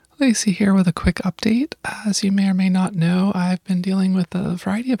Lacey here with a quick update. As you may or may not know, I've been dealing with a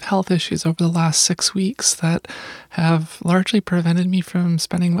variety of health issues over the last 6 weeks that have largely prevented me from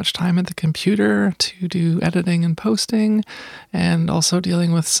spending much time at the computer to do editing and posting, and also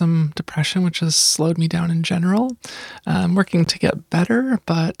dealing with some depression, which has slowed me down in general. I'm working to get better,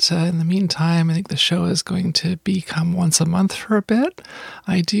 but in the meantime, I think the show is going to become once a month for a bit.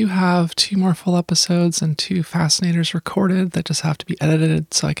 I do have 2 more full episodes and 2 Fascinators recorded that just have to be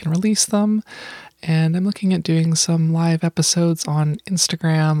edited so I can release them. And I'm looking at doing some live episodes on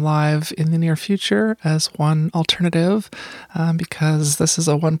Instagram Live in the near future as one alternative, because this is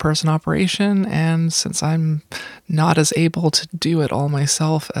a one-person operation, and since I'm not as able to do it all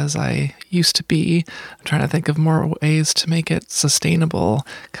myself as I used to be, I'm trying to think of more ways to make it sustainable,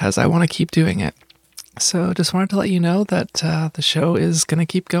 because I want to keep doing it. So just wanted to let you know that the show is going to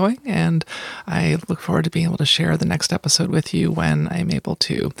keep going, and I look forward to being able to share the next episode with you when I'm able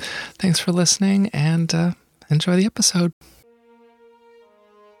to. Thanks for listening, and enjoy the episode.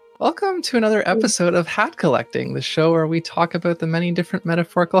 Welcome to another episode of Hat Collecting, the show where we talk about the many different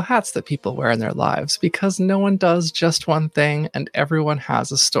metaphorical hats that people wear in their lives, because no one does just one thing and everyone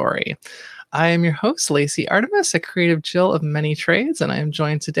has a story. I am your host, Lacey Artemis, a creative Jill of many trades, and I am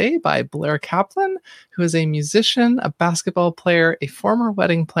joined today by Blair Kaplan, who is a musician, a basketball player, a former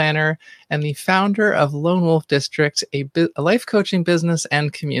wedding planner, and the founder of Lone Wolf District, a life coaching business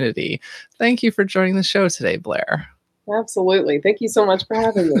and community. Thank you for joining the show today, Blair. Absolutely. Thank you so much for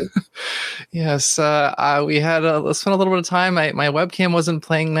having me. Yes, we had spent a little bit of time. My webcam wasn't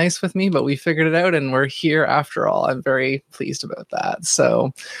playing nice with me, but we figured it out, and we're here after all. I'm very pleased about that.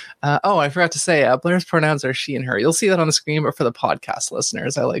 So, I forgot to say, Blair's pronouns are she and her. You'll see that on the screen, but for the podcast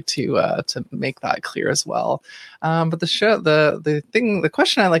listeners, I like to make that clear as well. But the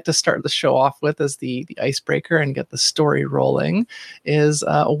question I like to start the show off with as the icebreaker and get the story rolling is,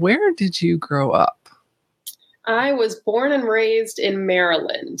 where did you grow up? I was born and raised in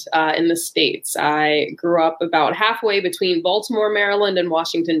Maryland, in the States. I grew up about halfway between Baltimore, Maryland, and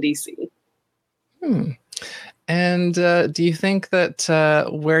Washington, D.C. And do you think that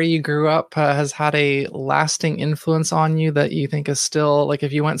where you grew up has had a lasting influence on you that you think is still, like,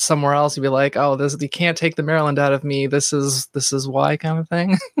 if you went somewhere else, you'd be like, oh, you can't take the Maryland out of me. This is why, kind of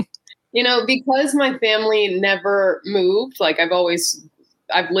thing? Because my family never moved, like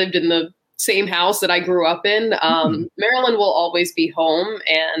I've lived in the same house that I grew up in. Maryland will always be home,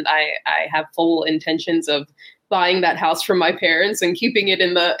 and I have full intentions of buying that house from my parents and keeping it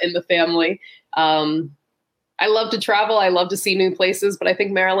in the family. I love to travel. I love to see new places, but I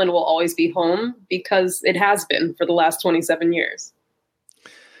think Maryland will always be home because it has been for the last 27 years.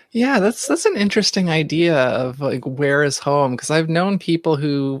 Yeah, that's an interesting idea of like where is home, because I've known people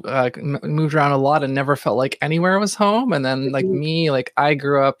who moved around a lot and never felt like anywhere was home, and then like me, like I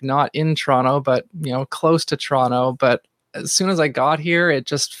grew up not in Toronto, but close to Toronto. But as soon as I got here, it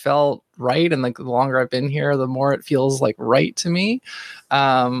just felt right, and like the longer I've been here, the more it feels like right to me.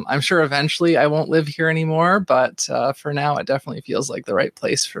 I'm sure eventually I won't live here anymore, but for now, it definitely feels like the right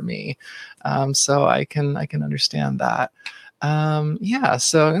place for me. So I can understand that. So I'm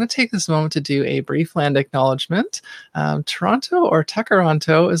going to take this moment to do a brief land acknowledgement. Toronto, or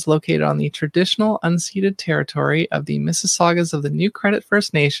Tkaronto, is located on the traditional unceded territory of the Mississaugas of the New Credit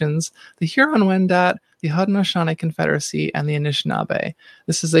First Nations, the Huron-Wendat, the Haudenosaunee Confederacy, and the Anishinaabe.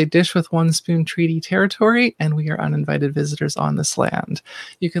 This is a dish with one spoon treaty territory, and we are uninvited visitors on this land.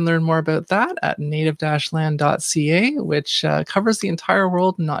 You can learn more about that at native-land.ca, which covers the entire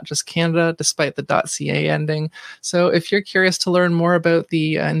world, not just Canada, despite the .ca ending. So if you're curious to learn more about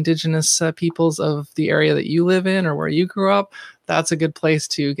the indigenous peoples of the area that you live in or where you grew up, that's a good place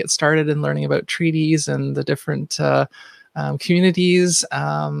to get started in learning about treaties and the different communities.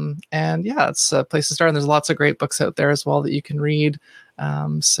 It's a place to start. And there's lots of great books out there as well that you can read.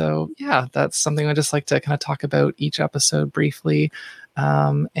 That's something I just like to kind of talk about each episode briefly.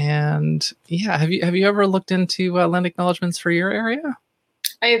 Have you ever looked into land acknowledgements for your area?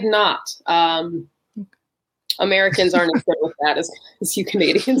 I have not. Americans aren't as good with that as you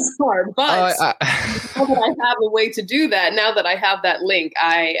Canadians are. But now that I have a way to do that, now that I have that link,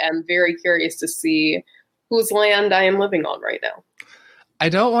 I am very curious to see whose land I am living on right now. I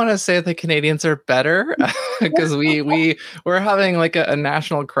don't want to say the Canadians are better because we're having like a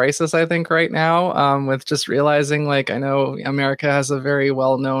national crisis, I think, right now, with just realizing, like, I know America has a very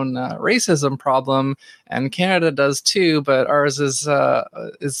well-known racism problem, and Canada does too, but ours is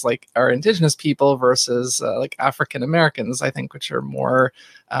like our Indigenous people versus like African Americans, I think, which are more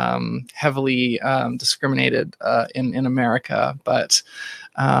heavily discriminated in America. But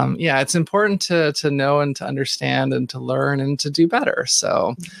yeah, it's important to know and to understand and to learn and to do better.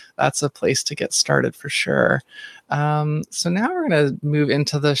 So that's a place to get started for sure. So now we're going to move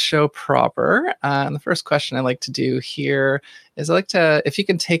into the show proper. And the first question I like to do here is I like to, if you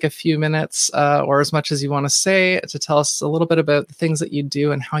can take a few minutes or as much as you want to say to tell us a little bit about the things that you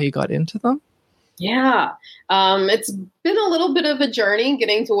do and how you got into them. Yeah, it's been a little bit of a journey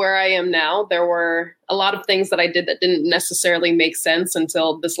getting to where I am now. There were a lot of things that I did that didn't necessarily make sense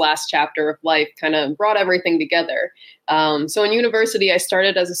until this last chapter of life kind of brought everything together. So in university, I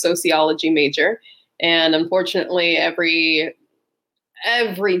started as a sociology major, and unfortunately, every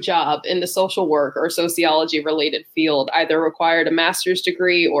job in the social work or sociology related field either required a master's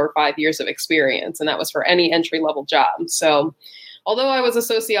degree or 5 years of experience, and that was for any entry level job. So although I was a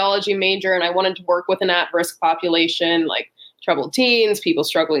sociology major and I wanted to work with an at-risk population like troubled teens, people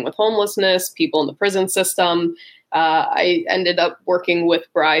struggling with homelessness, people in the prison system, I ended up working with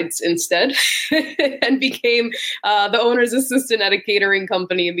brides instead and became the owner's assistant at a catering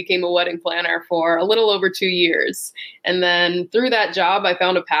company and became a wedding planner for a little over 2 years. And then through that job, I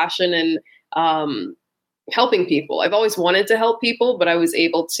found a passion in helping people. I've always wanted to help people, but I was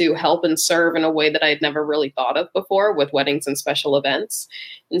able to help and serve in a way that I had never really thought of before with weddings and special events.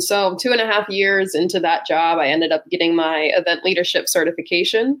 And so 2.5 years into that job, I ended up getting my event leadership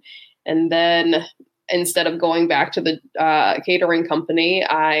certification. And then instead of going back to the catering company,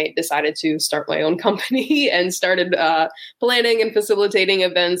 I decided to start my own company and started planning and facilitating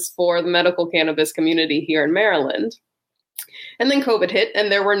events for the medical cannabis community here in Maryland. And then COVID hit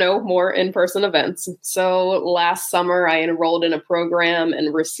and there were no more in-person events. So last summer, I enrolled in a program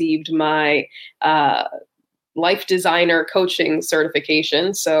and received my life designer coaching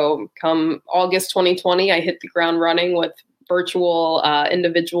certification. So come August 2020, I hit the ground running with virtual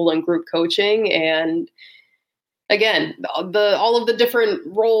individual and group coaching. And again, all of the different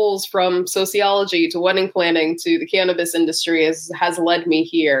roles from sociology to wedding planning to the cannabis industry has led me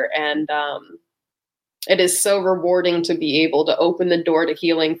here. And it is so rewarding to be able to open the door to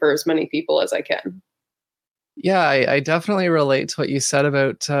healing for as many people as I can. Yeah, I definitely relate to what you said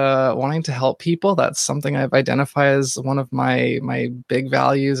about wanting to help people. That's something I've identified as one of my big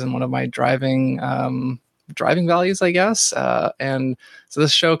values and one of my driving values, I guess. And so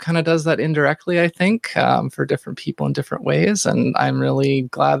this show kind of does that indirectly, I think, for different people in different ways. And I'm really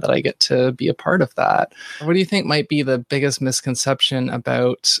glad that I get to be a part of that. What do you think might be the biggest misconception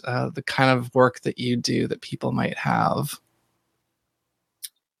about the kind of work that you do that people might have?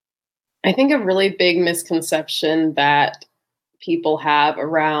 I think a really big misconception that people have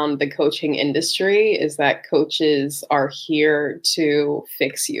around the coaching industry is that coaches are here to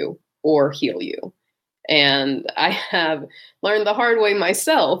fix you or heal you. And I have learned the hard way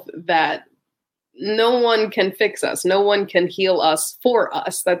myself that no one can fix us. No one can heal us for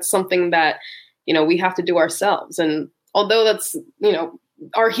us. That's something that, we have to do ourselves. And although that's,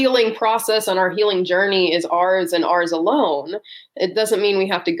 our healing process and our healing journey is ours and ours alone, it doesn't mean we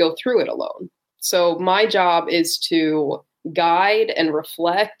have to go through it alone. So my job is to guide and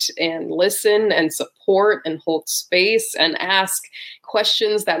reflect and listen and support and hold space and ask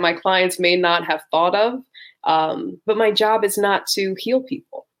questions that my clients may not have thought of. But my job is not to heal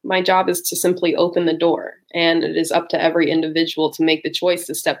people. My job is to simply open the door. And it is up to every individual to make the choice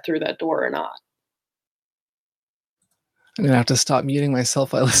to step through that door or not. I'm going to have to stop muting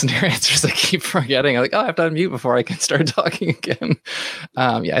myself while I listen to your answers. I keep forgetting. I'm like, I have to unmute before I can start talking again.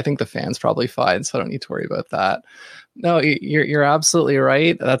 Yeah, I think the fan's probably fine, so I don't need to worry about that. No, you're absolutely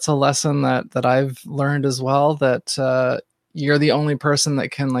right. That's a lesson that I've learned as well, that you're the only person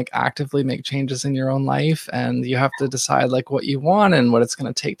that can actively make changes in your own life, and you have to decide what you want and what it's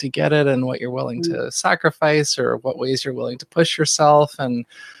going to take to get it and what you're willing to sacrifice or what ways you're willing to push yourself. And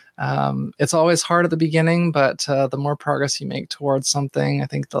it's always hard at the beginning, but the more progress you make towards something, I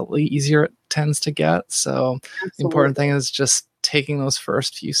think the easier it tends to get. So Absolutely. The important thing is just taking those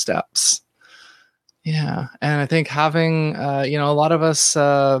first few steps. Yeah. And I think having, a lot of us,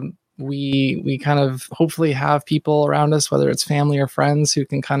 we kind of hopefully have people around us, whether it's family or friends, who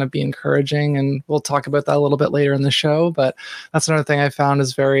can kind of be encouraging. And we'll talk about that a little bit later in the show. But that's another thing I found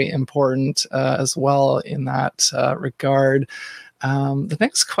is very important as well in that regard. The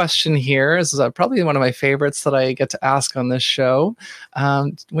next question here is probably one of my favorites that I get to ask on this show.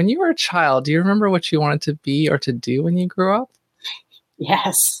 When you were a child, do you remember what you wanted to be or to do when you grew up?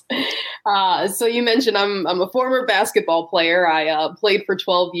 Yes. So you mentioned I'm a former basketball player. I played for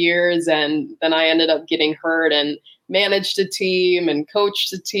 12 years, and then I ended up getting hurt and managed a team and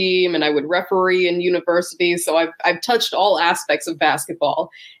coached a team, and I would referee in university. So I've touched all aspects of basketball.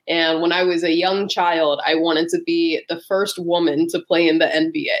 And when I was a young child, I wanted to be the first woman to play in the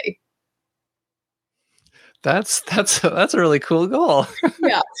NBA. That's a really cool goal.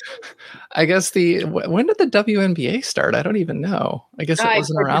 Yeah, I guess when did the WNBA start? I don't even know. I guess it I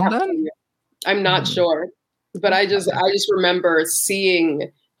wasn't couldn't around have told then. you. I'm not Hmm. sure, but I just remember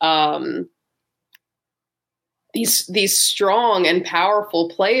seeing um, these strong and powerful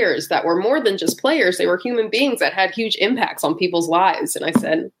players that were more than just players. They were human beings that had huge impacts on people's lives. And I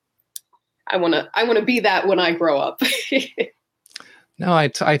said, I want to be that when I grow up. No, I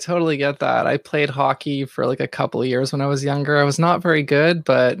totally get that. I played hockey for like a couple of years when I was younger. I was not very good,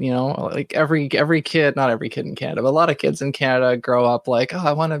 but like every kid, not every kid in Canada, but a lot of kids in Canada grow up like, oh,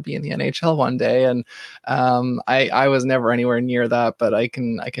 I want to be in the NHL one day. And I was never anywhere near that, but I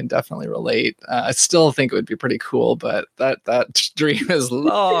can definitely relate. I still think it would be pretty cool, but that dream is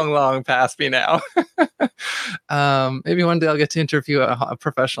long, long past me now. Maybe one day I'll get to interview a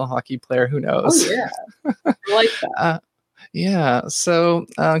professional hockey player. Who Oh knows? yeah, I like that. Uh, yeah. So,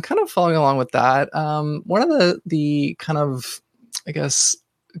 kind of following along with that, one of the kind of, I guess,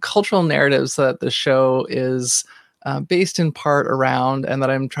 cultural narratives that the show is based in part around, and that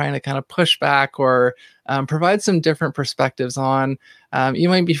I'm trying to kind of push back or provide some different perspectives on. You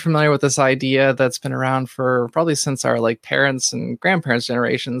might be familiar with this idea that's been around for probably since our like parents and grandparents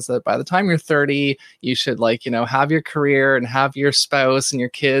generations, that by the time you're 30, you should like have your career and have your spouse and your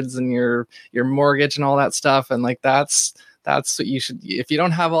kids and your mortgage and all that stuff, and like that's what you should. If you don't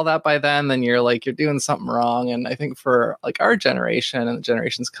have all that by then you're doing something wrong. And I think for like our generation and the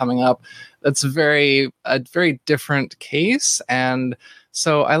generations coming up, that's a very different case. And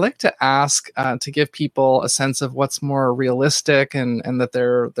so I like to ask to give people a sense of what's more realistic, and that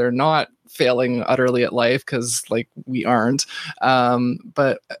they're not failing utterly at life, because like we aren't.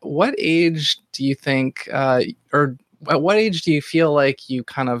 But what age do you think, or at what age do you feel like you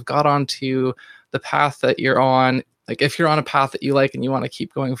kind of got onto the path that you're on? Like if you're on a path that you like and you want to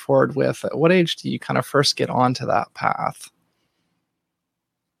keep going forward with, at what age do you kind of first get onto that path?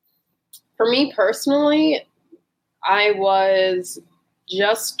 For me personally, I was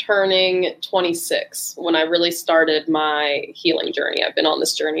just turning 26 when I really started my healing journey. I've been on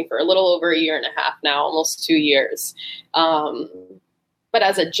this journey for a little over a year and a half now, almost 2 years. Um, but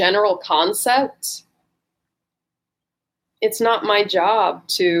as a general concept, it's not my job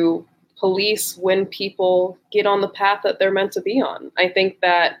to police when people get on the path that they're meant to be on. I think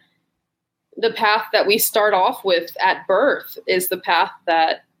that the path that we start off with at birth is the path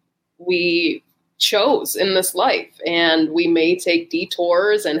that we chose in this life. And we may take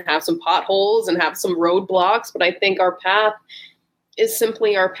detours and have some potholes and have some roadblocks, but I think our path is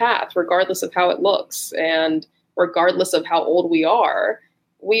simply our path, regardless of how it looks. And regardless of how old we are,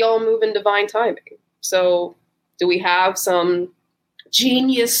 we all move in divine timing. So do we have some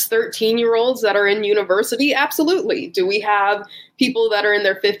genius 13-year-olds that are in university? Absolutely. Do we have people that are in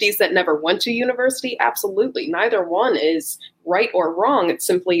their 50s that never went to university? Absolutely. Neither one is right or wrong. It's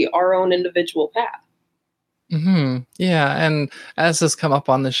simply our own individual path. Yeah, and as has come up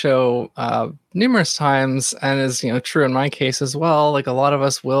on the show numerous times, and is true in my case as well. Like a lot of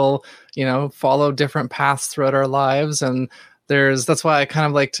us will follow different paths throughout our lives, and that's why I kind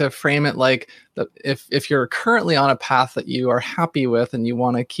of like to frame it like that. If you're currently on a path that you are happy with and you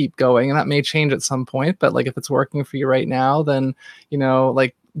want to keep going, and that may change at some point, but like if it's working for you right now, then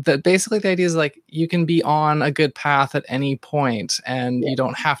like that basically the idea is like you can be on a good path at any point, and you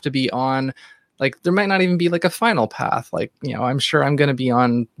don't have to be on, like there might not even be like a final path. Like I'm sure I'm going to be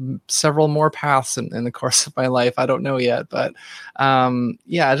on several more paths in the course of my life. I don't know yet, but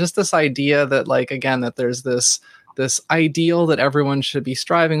yeah, just this idea that like again that there's this ideal that everyone should be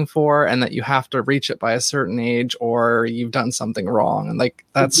striving for, and that you have to reach it by a certain age or you've done something wrong, and like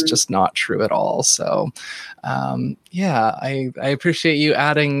that's just not true at all. So yeah, I appreciate you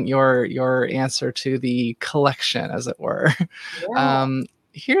adding your answer to the collection, as it were. Yeah.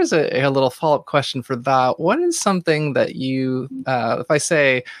 Here's a little follow-up question for that. What is something that you, if I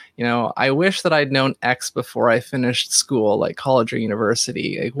say, I wish that I'd known X before I finished school, like college or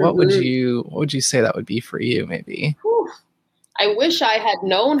university, like what would you say that would be for you, maybe? Whew. I wish I had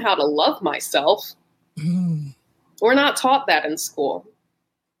known how to love myself. Mm. We're not taught that in school.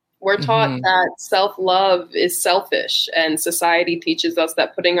 We're taught that self-love is selfish, and society teaches us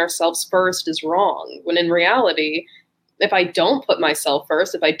that putting ourselves first is wrong. When in reality, if I don't put myself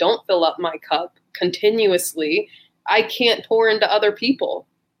first, if I don't fill up my cup continuously, I can't pour into other people.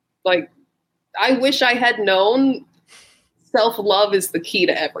 Like, I wish I had known self-love is the key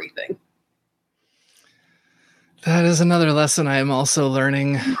to everything. That is another lesson I am also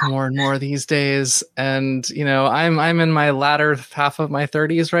learning more and more these days. And I'm in my latter half of my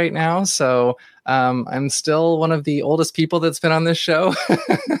 30s right now, so I'm still one of the oldest people that's been on this show.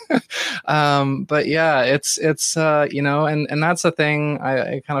 But yeah, it's and that's a thing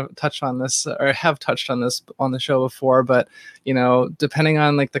I kind of touched on this, or have touched on this on the show before. But depending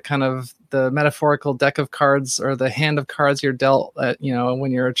on like the kind of the metaphorical deck of cards or the hand of cards you're dealt,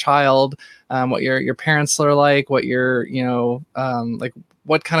 when you're a child, what your parents are like, what your like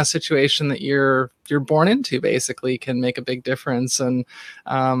what kind of situation that you're born into basically can make a big difference. And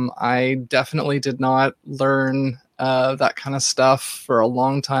I definitely did not learn that kind of stuff for a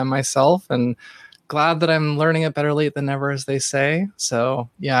long time myself, and glad that I'm learning it better late than never, as they say. So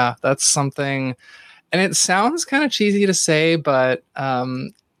yeah, that's something. And it sounds kind of cheesy to say, but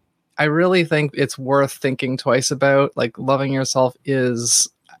I really think it's worth thinking twice about. Like, loving yourself is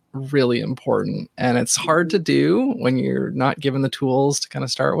really important, and it's hard to do when you're not given the tools to kind of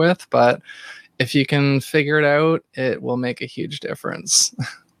start with, but if you can figure it out, it will make a huge difference.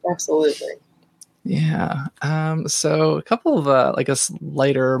 Absolutely. Yeah. So a couple of like a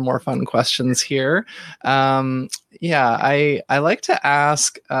lighter, more fun questions here. Yeah, I like to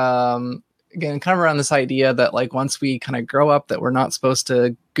ask again, kind of around this idea that like once we kind of grow up, that we're not supposed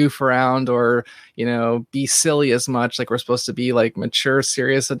to goof around or be silly as much. Like, we're supposed to be like mature,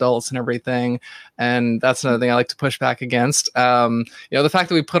 serious adults and everything. And that's another thing I like to push back against. The fact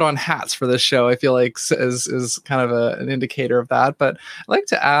that we put on hats for this show, I feel like is kind of an indicator of that. But I'd like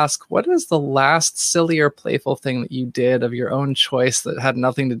to ask, what is the last silly or playful thing that you did of your own choice that had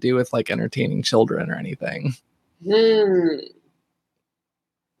nothing to do with like entertaining children or anything?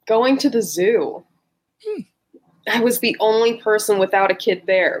 Going to the zoo. I was the only person without a kid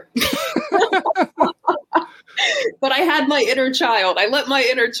there. But I had my inner child. I let my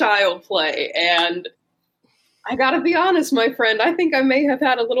inner child play. And I got to be honest, my friend, I think I may have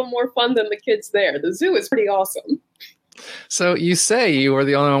had a little more fun than the kids there. The zoo is pretty awesome. So you say you were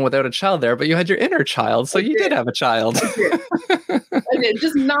the only one without a child there, but you had your inner child. So you did have a child. I did.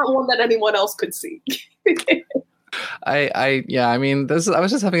 Just not one that anyone else could see. I mean, I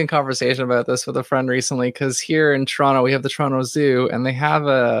was just having a conversation about this with a friend recently, because here in Toronto we have the Toronto Zoo, and they have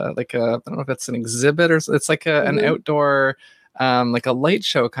I don't know if it's an exhibit or it's like an outdoor like a light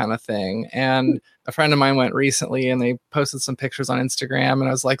show kind of thing. And a friend of mine went recently, and they posted some pictures on Instagram, and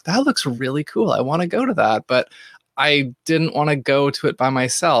I was like, that looks really cool. I want to go to that, but I didn't want to go to it by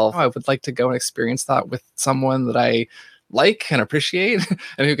myself. I would like to go and experience that with someone that I like and appreciate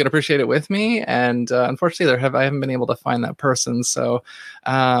and who can appreciate it with me. And unfortunately I haven't been able to find that person. So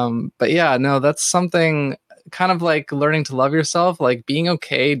but yeah, no, that's something kind of like learning to love yourself, like being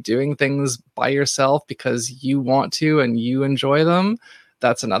okay doing things by yourself because you want to and you enjoy them.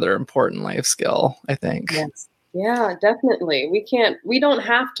 That's another important life skill, I think. Yes. Yeah, definitely. We don't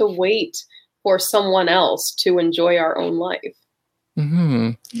have to wait for someone else to enjoy our own life.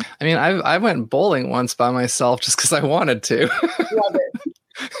 I mean, I went bowling once by myself just because I wanted to. Love it.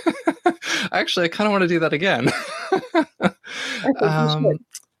 Actually, I kind of want to do that again. I think you should.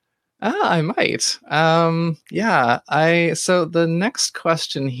 I might. So the next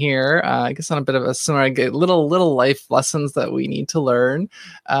question here, I guess on a bit of a similar, little life lessons that we need to learn.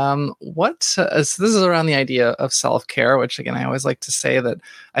 So this is around the idea of self-care, which again, I always like to say that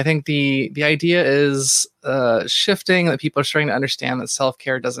I think the idea is shifting, that people are starting to understand that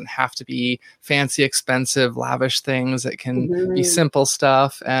self-care doesn't have to be fancy, expensive, lavish things. It can be simple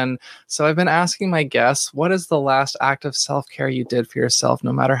stuff. And so I've been asking my guests, what is the last act of self-care you did for yourself,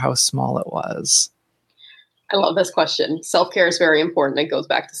 no matter how small it was? I love this question. Self-care is very important. It goes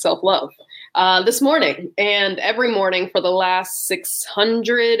back to self-love. This morning and every morning for the last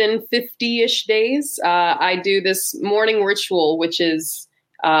 650-ish days, I do this morning ritual, which is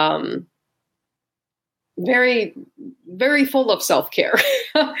very, very full of self-care.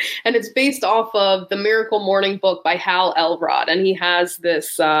 And it's based off of the Miracle Morning book by Hal Elrod. And he has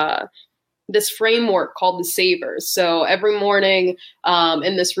this framework called the Savers. So every morning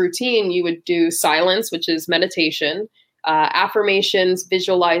in this routine, you would do silence, which is meditation, affirmations,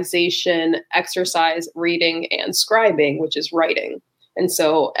 visualization, exercise, reading, and scribing, which is writing. And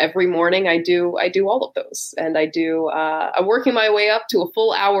so every morning I do all of those, and I'm working my way up to a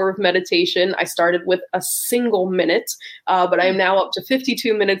full hour of meditation. I started with a single minute, but I am now up to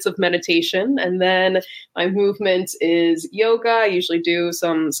 52 minutes of meditation. And then my movement is yoga. I usually do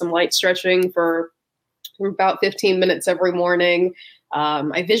some light stretching for about 15 minutes every morning.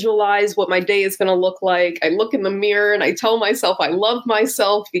 I visualize what my day is going to look like. I look in the mirror and I tell myself I love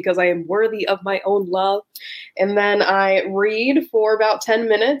myself because I am worthy of my own love. And then I read for about 10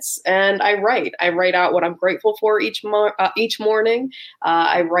 minutes and I write. I write out what I'm grateful for each morning.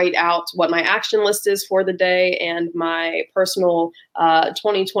 I write out what my action list is for the day and my personal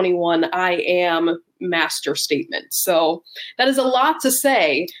 2021 I am master statement. So that is a lot to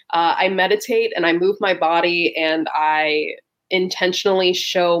say. I meditate and I move my body and I intentionally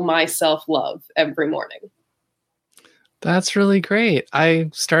show myself love every morning. That's really great.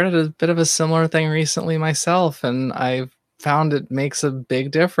 I started a bit of a similar thing recently myself, and I've found it makes a big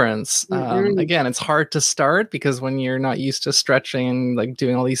difference. Again, it's hard to start because when you're not used to stretching and like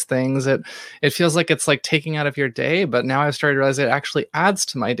doing all these things, it feels like it's like taking out of your day. But now I've started to realize it actually adds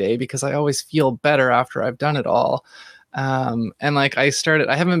to my day because I always feel better after I've done it all. And like I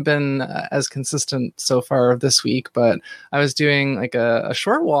haven't been as consistent so far this week, but I was doing like a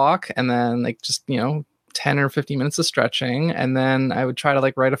short walk and then like just, 10 or 15 minutes of stretching. And then I would try to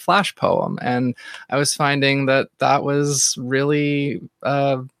like write a flash poem. And I was finding that was really,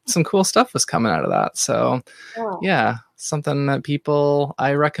 some cool stuff was coming out of that. So yeah, something that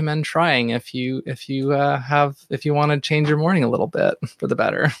I recommend trying if you want to change your morning a little bit for the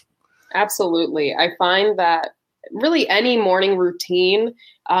better. Absolutely. I find that really any morning routine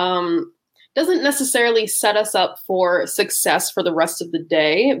doesn't necessarily set us up for success for the rest of the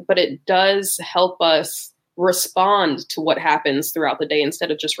day, but it does help us respond to what happens throughout the day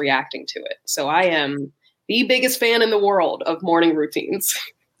instead of just reacting to it. So I am the biggest fan in the world of morning routines.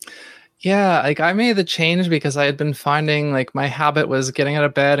 Yeah, like I made the change because I had been finding like my habit was getting out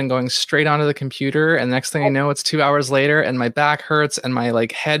of bed and going straight onto the computer. And next thing I know, it's 2 hours later and my back hurts and my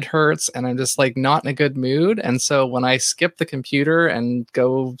like head hurts and I'm just like not in a good mood. And so when I skip the computer and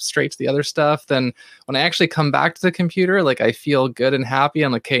go straight to the other stuff, then when I actually come back to the computer, like I feel good and happy.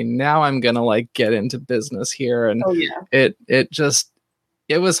 I'm like, okay, now I'm going to like get into business here. And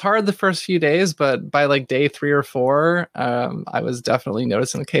it was hard the first few days, but by like day 3 or 4, I was definitely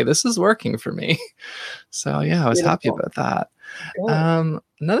noticing, okay, this is working for me. So yeah, I was happy about that.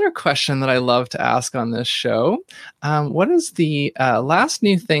 Another question that I love to ask on this show, what is the last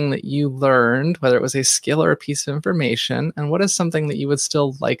new thing that you learned, whether it was a skill or a piece of information, and what is something that you would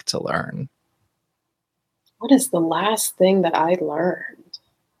still like to learn? What is the last thing that I learned?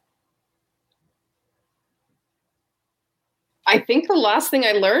 I think the last thing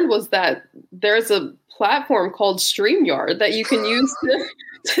I learned was that there's a platform called StreamYard that you can use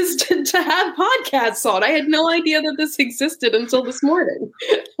to have podcasts on. I had no idea that this existed until this morning.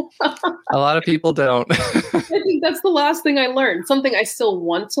 A lot of people don't. I think that's the last thing I learned. Something I still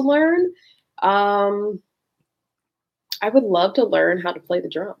want to learn. I would love to learn how to play the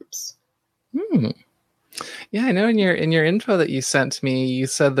drums. Yeah, I know in your info that you sent to me, you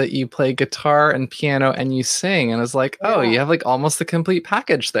said that you play guitar and piano and you sing. And I was like, oh, you have like almost the complete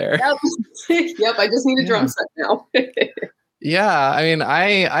package there. Yep, I just need a drum set now. Yeah, I mean,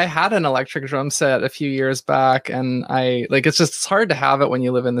 I had an electric drum set a few years back, and it's hard to have it when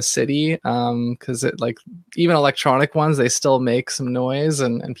you live in the city, because it like even electronic ones, they still make some noise,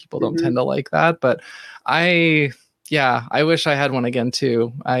 and people don't tend to like that. But I wish I had one again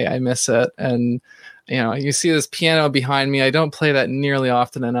too. I miss it, and you see this piano behind me. I don't play that nearly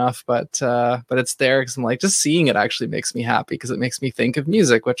often enough, but it's there because I'm like, just seeing it actually makes me happy because it makes me think of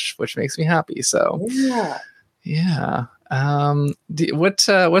music, which makes me happy. So yeah.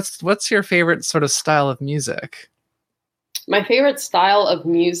 What's your favorite sort of style of music? My favorite style of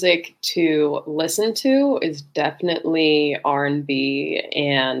music to listen to is definitely R&B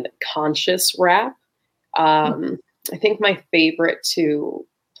and conscious rap. I think my favorite to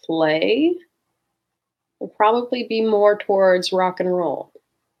play will probably be more towards rock and roll.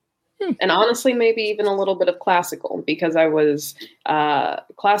 And honestly, maybe even a little bit of classical, because I was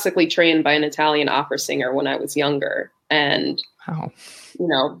classically trained by an Italian opera singer when I was younger. And,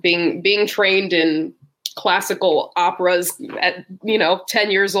 being trained in classical operas at,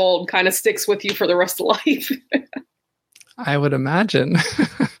 10 years old kind of sticks with you for the rest of life. I would imagine.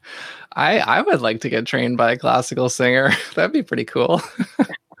 I would like to get trained by a classical singer. That'd be pretty cool.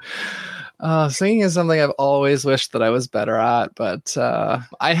 Singing is something I've always wished that I was better at, but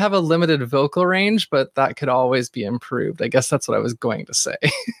I have a limited vocal range, but that could always be improved. I guess that's what I was going to say.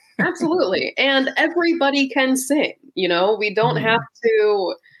 Absolutely. And everybody can sing, we don't have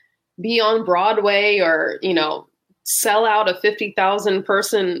to be on Broadway or, sell out a 50,000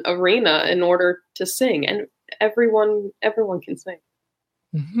 person arena in order to sing. And everyone can sing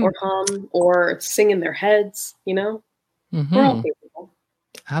or hum or sing in their heads, We're all capable.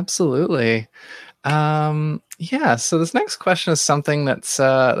 Absolutely. Yeah, so this next question is something that's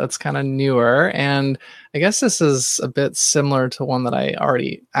kind of newer, and I guess this is a bit similar to one that I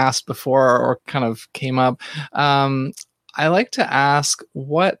already asked before or kind of came up. Um, I like to ask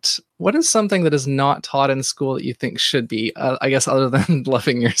what is something that is not taught in school that you think should be, I guess, other than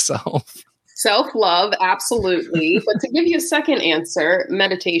loving yourself. Self-love, absolutely. But to give you a second answer,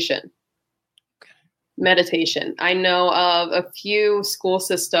 meditation. Meditation. I know of a few school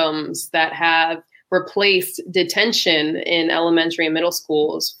systems that have replaced detention in elementary and middle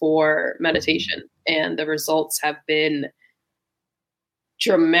schools for meditation, and the results have been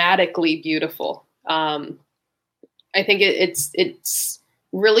dramatically beautiful. I think it's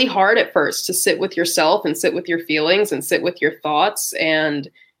really hard at first to sit with yourself and sit with your feelings and sit with your thoughts, and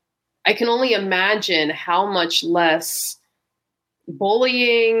I can only imagine how much less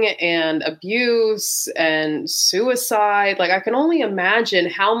bullying and abuse and suicide. Like, I can only imagine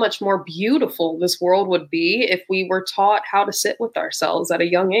how much more beautiful this world would be if we were taught how to sit with ourselves at a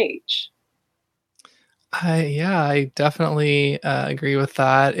young age. Yeah, I definitely agree with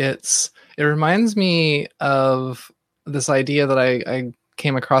that. It reminds me of this idea that I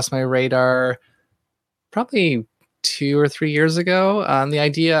came across my radar probably 2 or 3 years ago. The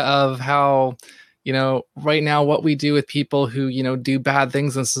idea of how, right now what we do with people who, do bad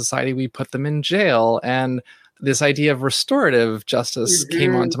things in society, we put them in jail. And this idea of restorative justice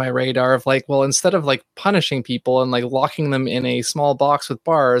came Mhm. onto my radar of like, well, instead of like punishing people and like locking them in a small box with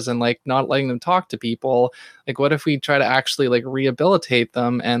bars and like not letting them talk to people, like what if we try to actually like rehabilitate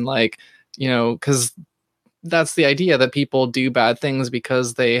them and like, because that's the idea that people do bad things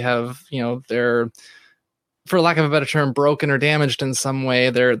because they have, they're, for lack of a better term, broken or damaged in some way.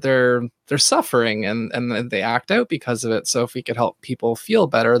 They're suffering and they act out because of it. So if we could help people feel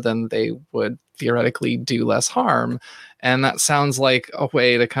better, then they would theoretically do less harm. And that sounds like a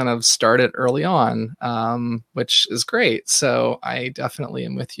way to kind of start it early on, which is great. So I definitely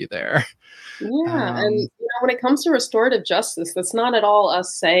am with you there. Yeah, and Um, when it comes to restorative justice, that's not at all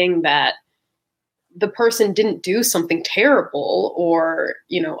us saying that the person didn't do something terrible or,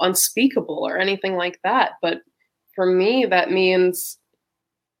 unspeakable or anything like that. But for me, that means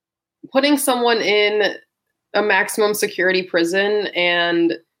putting someone in a maximum security prison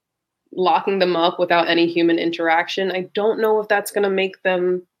and locking them up without any human interaction. I don't know if that's going to make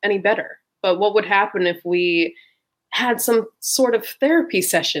them any better. But what would happen if we had some sort of therapy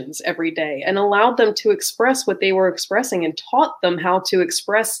sessions every day and allowed them to express what they were expressing and taught them how to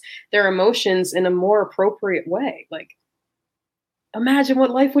express their emotions in a more appropriate way? Like, imagine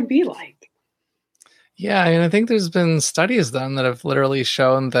what life would be like. Yeah, and I think there's been studies done that have literally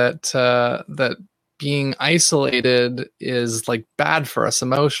shown that being isolated is like bad for us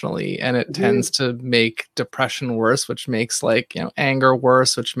emotionally, and it Mhm, tends to make depression worse, which makes like anger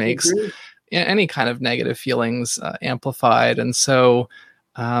worse, which makes mhm. any kind of negative feelings amplified. And so,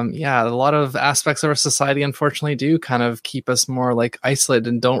 yeah, a lot of aspects of our society unfortunately do kind of keep us more like isolated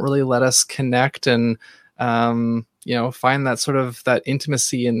and don't really let us connect and find that sort of that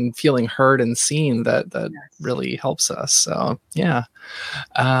intimacy and feeling heard and seen that Yes. really helps us. So yeah,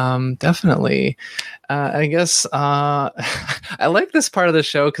 definitely. I guess I like this part of the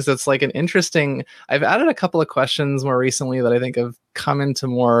show because it's like an interesting. I've added a couple of questions more recently that I think have come into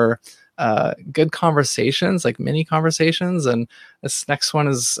more good conversations, like mini conversations, and this next one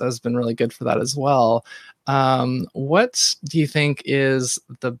has been really good for that as well. What do you think is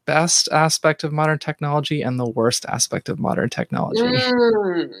the best aspect of modern technology and the worst aspect of modern technology?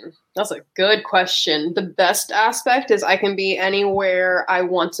 That's a good question. The best aspect is I can be anywhere I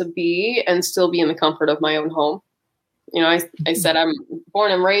want to be and still be in the comfort of my own home. I said I'm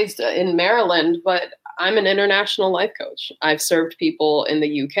born and raised in Maryland, but I'm an international life coach. I've served people in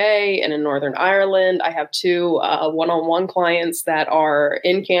the UK and in Northern Ireland. I have two one-on-one clients that are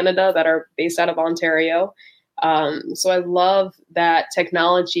in Canada that are based out of Ontario. So I love that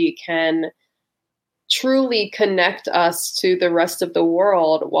technology can truly connect us to the rest of the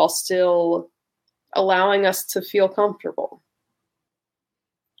world while still allowing us to feel comfortable.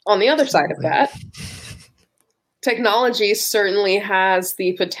 On the other side of Absolutely. that, technology certainly has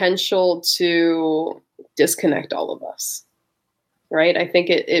the potential to disconnect all of us, right? I think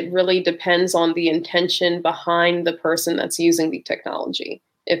it really depends on the intention behind the person that's using the technology.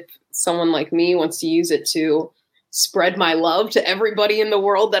 If someone like me wants to use it to spread my love to everybody in the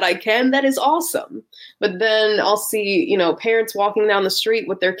world that I can, that is awesome. But then I'll see, parents walking down the street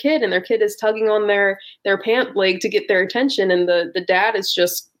with their kid and their kid is tugging on their pant leg to get their attention and the dad is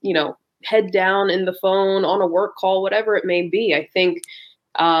just, head down in the phone on a work call, whatever it may be. I think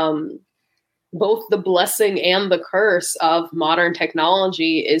um, both the blessing and the curse of modern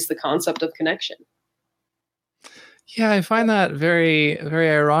technology is the concept of connection. Yeah, I find that very, very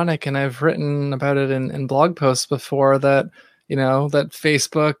ironic, and I've written about it in blog posts before that, that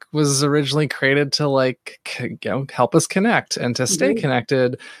Facebook was originally created to help us connect and to stay Mhm.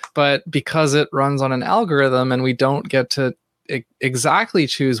 connected, but because it runs on an algorithm and we don't get to exactly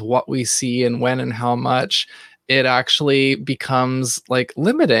choose what we see and when and how much, it actually becomes like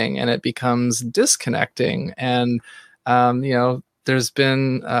limiting and it becomes disconnecting. And there's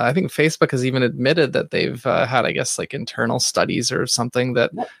been I think Facebook has even admitted that they've had, I guess, like internal studies or something that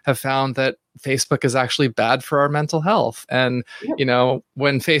Yep. have found that Facebook is actually bad for our mental health. And Yep.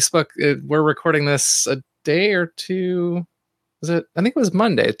 when Facebook, we're recording this a day or two, was it, I think it was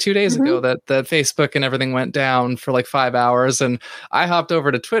Monday, 2 days ago, Mhm. that Facebook and everything went down for like 5 hours. And I hopped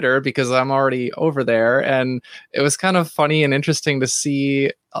over to Twitter because I'm already over there. And it was kind of funny and interesting to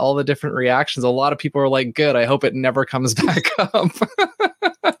see all the different reactions. A lot of people were like, good, I hope it never comes back up.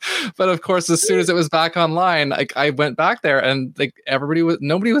 But of course, as soon as it was back online, like I went back there and like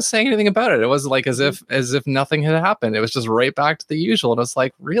nobody was saying anything about it. It was like as if nothing had happened. It was just right back to the usual. And it's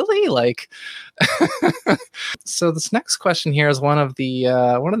like, really? Like so this next question here is one of the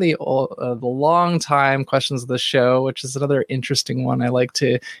long time questions of the show, which is another interesting one. I like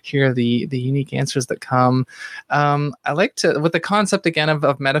to hear the unique answers that come. I like to, with the concept again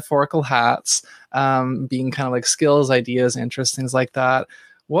of metaphorical hats, being kind of like skills, ideas, interests, things like that.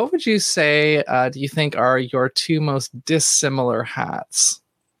 What would you say? Do you think are your two most dissimilar hats?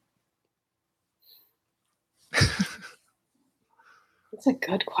 That's a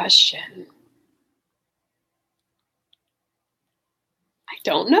good question. I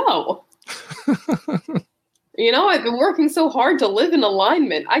don't know. I've been working so hard to live in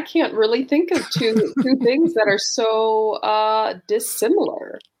alignment. I can't really think of two things that are so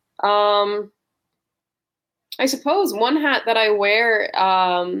dissimilar. I suppose one hat that I wear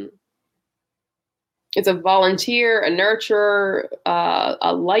is a volunteer, a nurturer,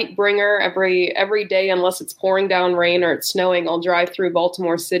 a light bringer. Every day, unless it's pouring down rain or it's snowing, I'll drive through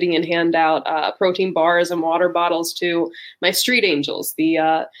Baltimore City and hand out protein bars and water bottles to my street angels,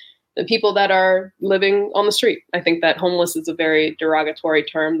 the people that are living on the street. I think that homeless is a very derogatory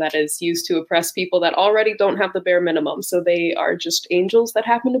term that is used to oppress people that already don't have the bare minimum. So they are just angels that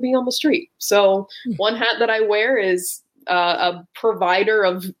happen to be on the street. So one hat that I wear is a provider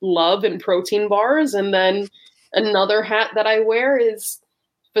of love and protein bars. And then another hat that I wear is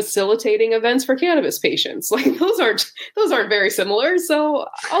facilitating events for cannabis patients. Like those aren't very similar. So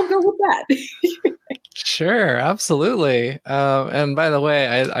I'll go with that. Sure, absolutely. And by the way,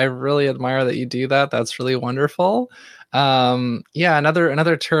 I really admire that you do that. That's really wonderful. Yeah,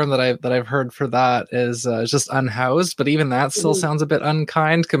 another term that I've heard for that is just unhoused, but even that still Mhm. sounds a bit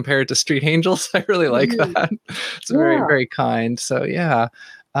unkind compared to street angels. I really like Mhm. that. It's very, Yeah. very kind. So yeah.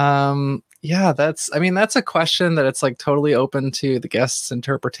 Yeah, that's a question that it's like totally open to the guest's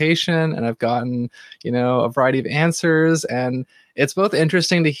interpretation, and I've gotten, a variety of answers, and it's both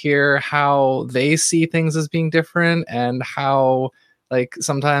interesting to hear how they see things as being different and how like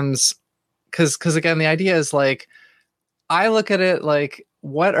sometimes because again the idea is like I look at it like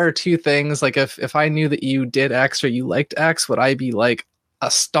what are two things like if I knew that you did X or you liked X, would I be like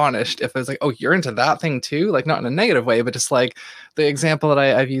astonished if it's like, oh, you're into that thing too? Like not in a negative way, but just like the example that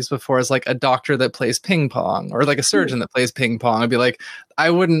I've used before is like a doctor that plays ping pong or like a surgeon that plays ping pong. I'd be like, I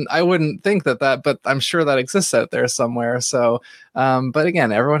wouldn't think that, but I'm sure that exists out there somewhere. So but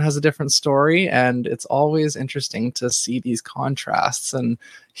again, everyone has a different story, and it's always interesting to see these contrasts and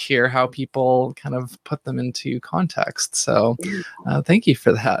hear how people kind of put them into context. So, thank you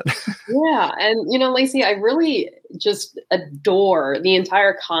for that. Yeah, and Lacey, I really just adore the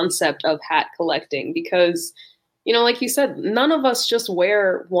entire concept of hat collecting because, like you said, none of us just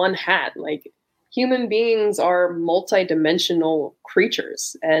wear one hat. Like human beings are multidimensional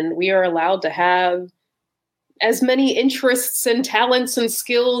creatures, and we are allowed to have as many interests and talents and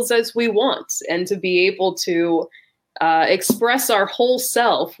skills as we want, and to be able to express our whole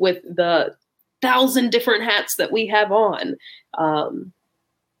self with the thousand different hats that we have on.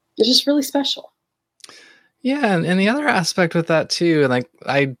 It's just really special. Yeah, and the other aspect with that too, and like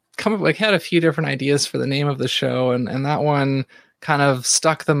I come up like had a few different ideas for the name of the show, and that one kind of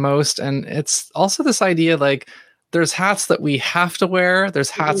stuck the most. And it's also this idea like there's hats that we have to wear, there's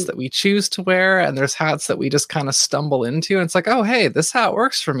hats Mhm. that we choose to wear, and there's hats that we just kind of stumble into. And it's like, oh hey, this hat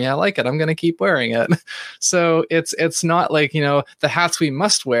works for me. I like it. I'm gonna keep wearing it. So it's not like, the hats we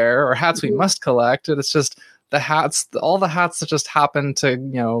must wear or hats we Mhm. must collect. It's just all the hats that just happen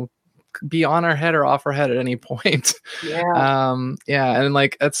to, be on our head or off our head at any point. Yeah. Yeah. And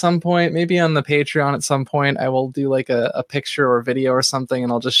like at some point, maybe on the Patreon at some point, I will do like a picture or video or something,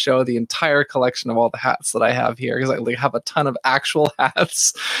 and I'll just show the entire collection of all the hats that I have here, because I like have a ton of actual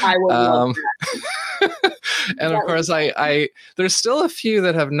hats. I would love that. And of course, I there's still a few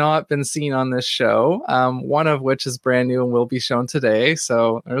that have not been seen on this show. One of which is brand new and will be shown today.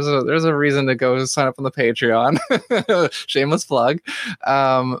 So there's a reason to go sign up on the Patreon. Shameless plug.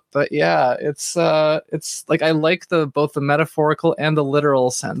 But yeah, it's like I like both the metaphorical and the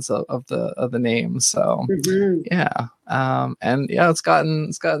literal sense of the name. So yeah. And yeah, it's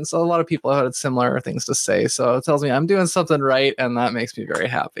gotten so a lot of people have had similar things to say. So it tells me I'm doing something right, and that makes me very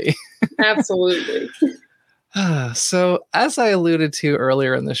happy. Absolutely. So, as I alluded to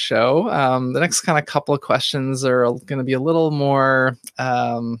earlier in the show, the next kind of couple of questions are going to be a little more,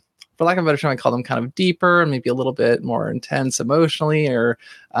 for lack of a better term, I call them kind of deeper and maybe a little bit more intense emotionally, or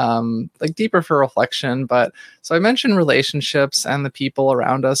like deeper for reflection. But so I mentioned relationships and the people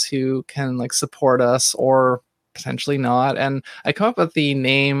around us who can like support us or potentially not. And I come up with the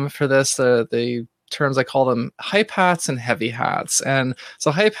name for this, the terms, I call them hype hats and heavy hats. And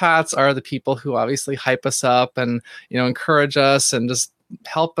so hype hats are the people who obviously hype us up and, encourage us and just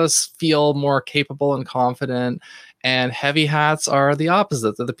help us feel more capable and confident. And heavy hats are the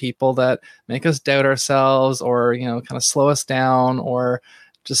opposite. They're the people that make us doubt ourselves, or, kind of slow us down, or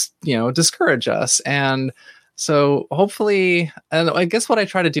just, discourage us. And so hopefully, and I guess what I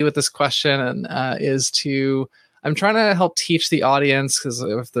try to do with this question is I'm trying to help teach the audience, because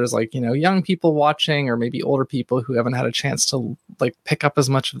if there's like, young people watching, or maybe older people who haven't had a chance to like pick up as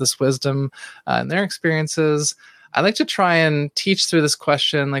much of this wisdom in their experiences, I like to try and teach through this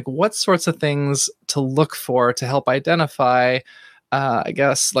question, like what sorts of things to look for to help identify, I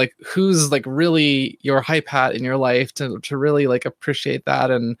guess, like who's like really your hype hat in your life, to really like appreciate that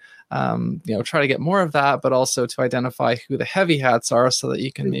and, try to get more of that, but also to identify who the heavy hats are, so that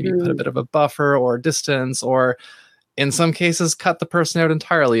you can maybe put a bit of a buffer or distance, or in some cases cut the person out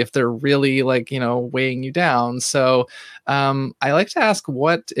entirely if they're really like, weighing you down. So I like to ask,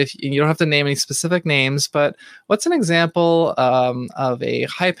 if you don't have to name any specific names, but what's an example of a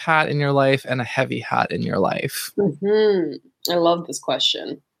hype hat in your life and a heavy hat in your life? I love this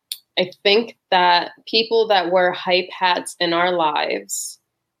question. I think that people that wear hype hats in our lives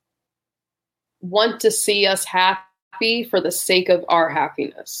want to see us happy for the sake of our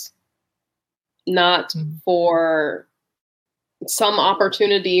happiness, not for some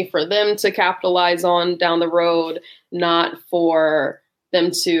opportunity for them to capitalize on down the road, not for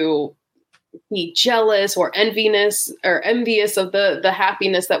them to be jealous or envious of the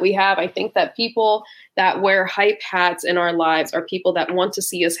happiness that we have. I think that people that wear hype hats in our lives are people that want to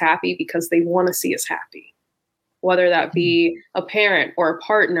see us happy because they want to see us happy. Whether that be a parent or a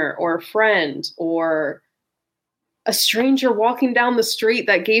partner or a friend or a stranger walking down the street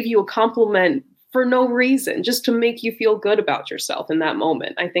that gave you a compliment for no reason, just to make you feel good about yourself in that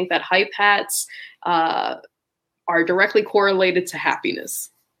moment. I think that hype hats are directly correlated to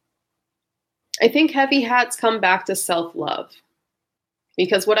happiness. I think heavy hats come back to self-love,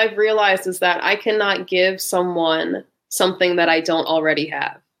 because what I've realized is that I cannot give someone something that I don't already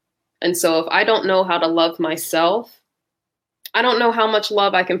have. And so if I don't know how to love myself, I don't know how much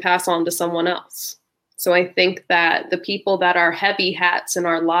love I can pass on to someone else. So I think that the people that are heavy hats in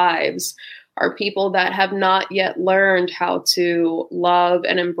our lives are people that have not yet learned how to love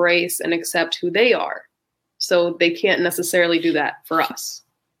and embrace and accept who they are. So they can't necessarily do that for us.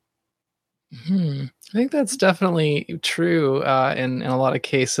 I think that's definitely true in a lot of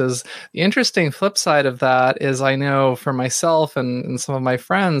cases. The interesting flip side of that is, I know for myself and some of my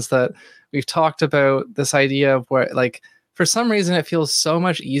friends that we've talked about this idea of where, like, for some reason, it feels so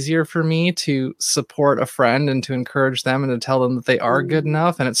much easier for me to support a friend and to encourage them and to tell them that they are good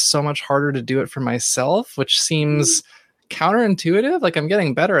enough. And it's so much harder to do it for myself, which seems counterintuitive. Like, I'm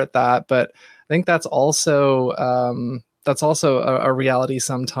getting better at that, but I think that's also a reality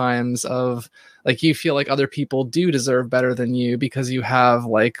sometimes, of like, you feel like other people do deserve better than you because you have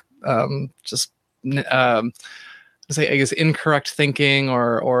like I guess incorrect thinking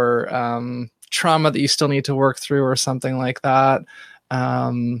or trauma that you still need to work through or something like that.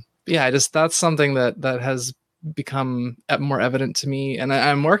 That's something that has become more evident to me, and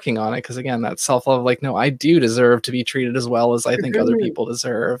I'm working on it, because again, that self-love, like, no, I do deserve to be treated as well as I think other people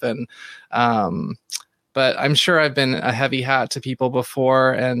deserve. And but I'm sure I've been a heavy hat to people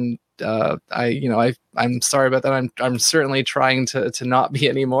before, and I'm sorry about that. I'm certainly trying to not be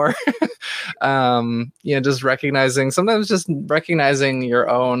anymore. Just recognizing your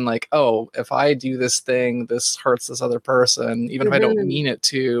own, like, oh, if I do this thing, this hurts this other person, even if I don't mean it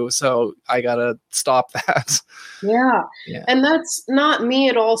to. So I gotta stop that. Yeah. And that's not me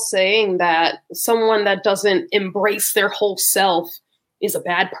at all saying that someone that doesn't embrace their whole self is a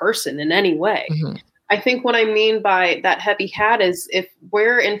bad person in any way. Mm-hmm. I think what I mean by that heavy hat is if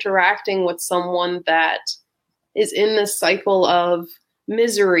we're interacting with someone that is in this cycle of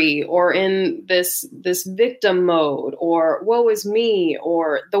misery or in this victim mode or woe is me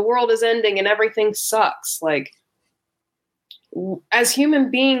or the world is ending and everything sucks, like, as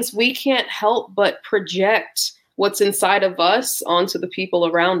human beings, we can't help but project what's inside of us onto the people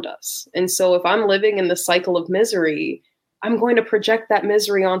around us. And so if I'm living in the cycle of misery, I'm going to project that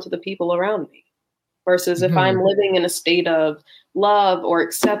misery onto the people around me. Versus if I'm living in a state of love or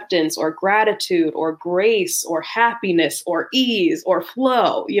acceptance or gratitude or grace or happiness or ease or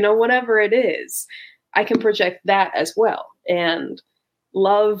flow, whatever it is, I can project that as well. And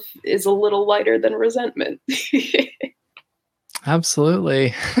love is a little lighter than resentment.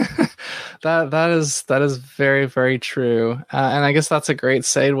 Absolutely. That is very, very true. And I guess that's a great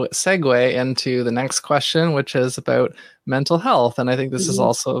segue into the next question, which is about mental health. And I think this is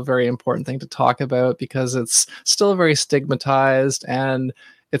also a very important thing to talk about because it's still very stigmatized and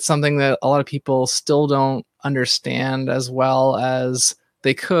it's something that a lot of people still don't understand as well as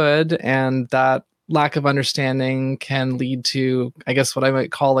they could. And that lack of understanding can lead to, I guess, what I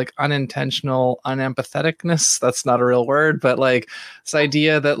might call like unintentional unempatheticness. That's not a real word, but like this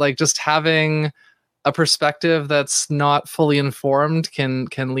idea that like just having a perspective that's not fully informed can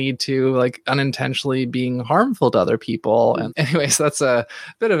lead to like unintentionally being harmful to other people. And anyways, that's a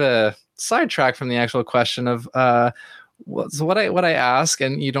bit of a sidetrack from the actual question of so what I ask,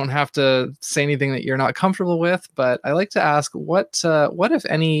 and you don't have to say anything that you're not comfortable with, but I like to ask what if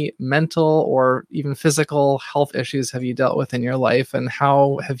any mental or even physical health issues have you dealt with in your life, and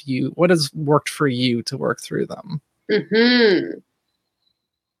what has worked for you to work through them?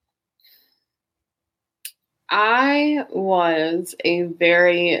 I was a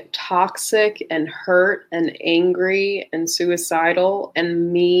very toxic and hurt and angry and suicidal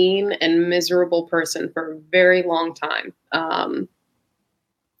and mean and miserable person for a very long time.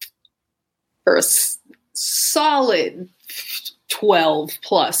 For a solid 12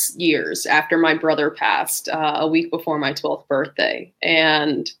 plus years after my brother passed, a week before my 12th birthday.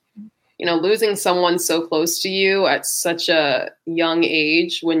 And, losing someone so close to you at such a young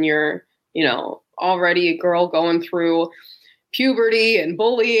age when you're, already a girl going through puberty and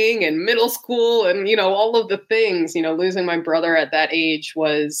bullying and middle school and, all of the things, losing my brother at that age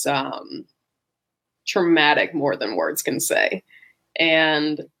was traumatic more than words can say.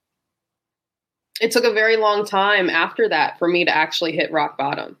 And it took a very long time after that for me to actually hit rock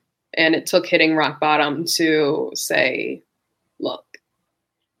bottom. And it took hitting rock bottom to say, look,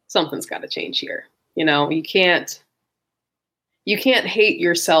 something's got to change here. You can't hate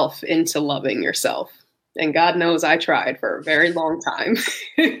yourself into loving yourself. And God knows I tried for a very long time.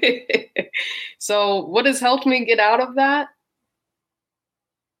 So what has helped me get out of that?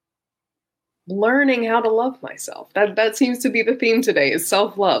 Learning how to love myself. That seems to be the theme today, is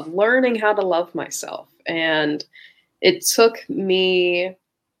self-love, learning how to love myself. And it took me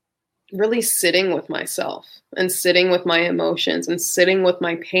really sitting with myself and sitting with my emotions and sitting with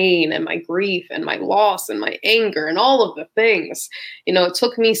my pain and my grief and my loss and my anger and all of the things. It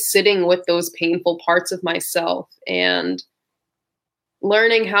took me sitting with those painful parts of myself and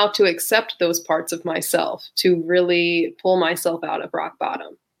learning how to accept those parts of myself to really pull myself out of rock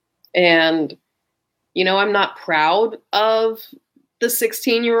bottom. And, I'm not proud of the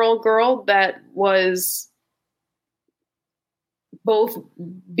 16-year-old girl that was both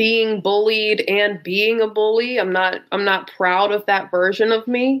being bullied and being a bully. I'm not proud of that version of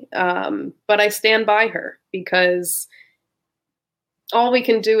me. But I stand by her because all we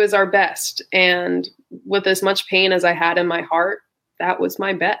can do is our best. And with as much pain as I had in my heart, that was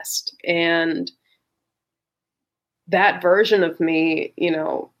my best. And that version of me,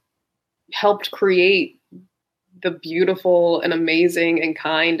 helped create the beautiful and amazing and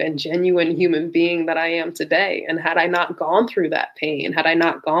kind and genuine human being that I am today. And had I not gone through that pain, had I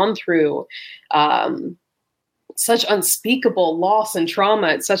not gone through such unspeakable loss and trauma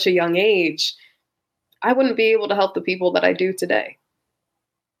at such a young age, I wouldn't be able to help the people that I do today.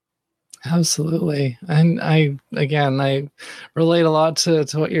 Absolutely. And I relate a lot to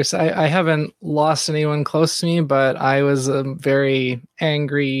what you're saying. I haven't lost anyone close to me, but I was a very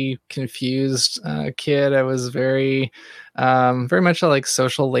angry, confused kid. I was very much a like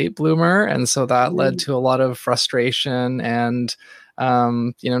social late bloomer. And so that led to a lot of frustration and,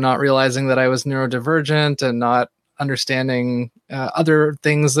 not realizing that I was neurodivergent and not understanding other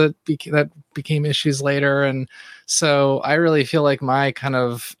things that became issues later. And so I really feel like my kind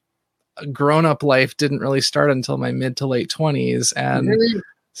of grown-up life didn't really start until my mid to late 20s, and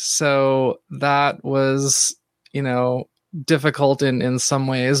so that was difficult in some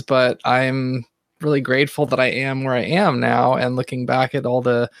ways, but I'm really grateful that I am where I am now. And looking back at all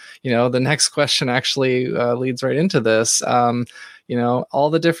the next question actually leads right into this. All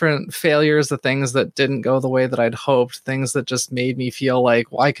the different failures, the things that didn't go the way that I'd hoped, things that just made me feel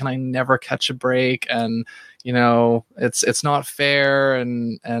like, why can I never catch a break? And it's not fair,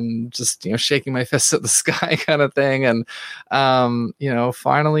 and just shaking my fists at the sky kind of thing. And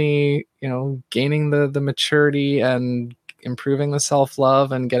finally gaining the maturity and improving the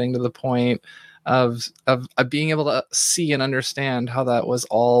self-love and getting to the point of being able to see and understand how that was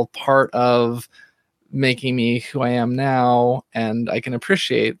all part of making me who I am now. And I can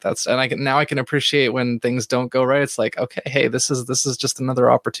appreciate I can appreciate when things don't go right. It's like, okay, hey, this is just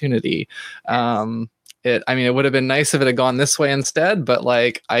another opportunity. It would have been nice if it had gone this way instead, but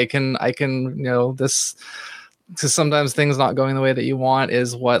like I can this, because sometimes things not going the way that you want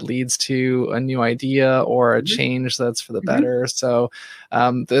is what leads to a new idea or a change that's for the better. So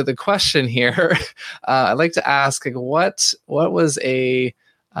the question here, I'd like to ask, like, what was a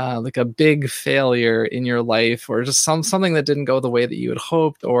like a big failure in your life, or just something that didn't go the way that you had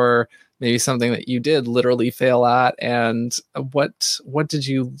hoped, or maybe something that you did literally fail at, and what did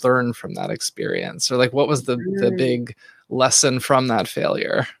you learn from that experience, or like what was the big lesson from that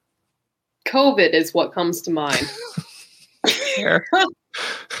failure? COVID is what comes to mind.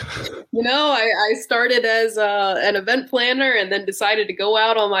 I started as an event planner, and then decided to go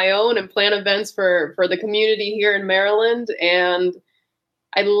out on my own and plan events for the community here in Maryland. And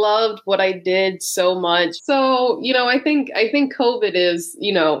I loved what I did so much. So, I think COVID is,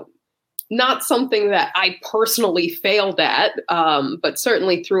 not something that I personally failed at, but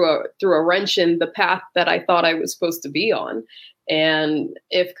certainly threw a wrench in the path that I thought I was supposed to be on. And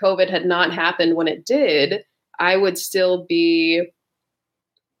if COVID had not happened when it did, I would still be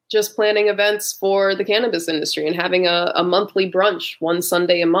just planning events for the cannabis industry and having a monthly brunch one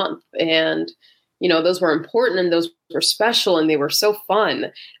Sunday a month. And, those were important, and those were special, and they were so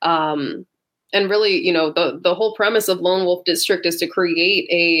fun. And really, the whole premise of Lone Wolf District is to create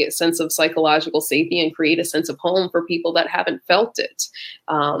a sense of psychological safety and create a sense of home for people that haven't felt it.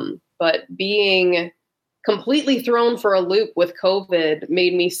 But being completely thrown for a loop with COVID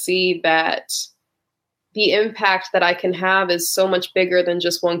made me see that the impact that I can have is so much bigger than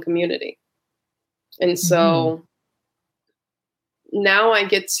just one community. And so now I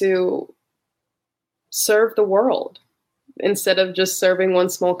get to serve the world instead of just serving one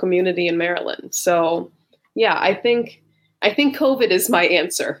small community in Maryland. So yeah, I think COVID is my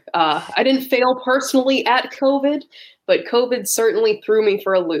answer. I didn't fail personally at COVID, but COVID certainly threw me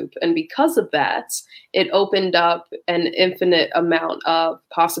for a loop. And because of that, it opened up an infinite amount of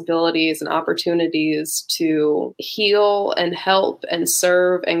possibilities and opportunities to heal and help and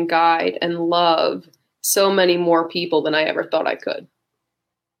serve and guide and love so many more people than I ever thought I could.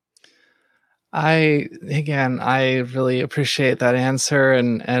 I really appreciate that answer,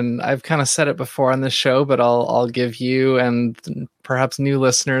 and I've kind of said it before on this show, but I'll give you and perhaps new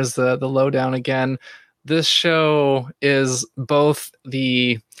listeners the lowdown again. This show is both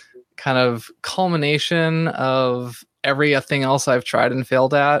the kind of culmination of everything else I've tried and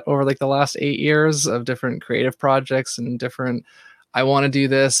failed at over like the last 8 years of different creative projects and different, I want to do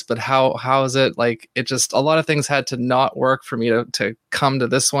this, but how is it, like, it just, a lot of things had to not work for me to come to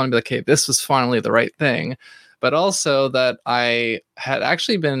this one and be like, okay, this was finally the right thing. But also that I had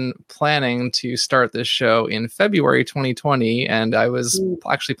actually been planning to start this show in February 2020, and I was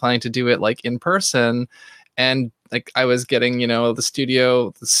actually planning to do it like in person. And like I was getting, the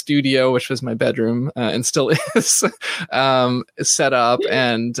studio, which was my bedroom and still is, set up,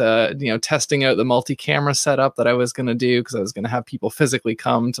 and, testing out the multi-camera setup that I was going to do, because I was going to have people physically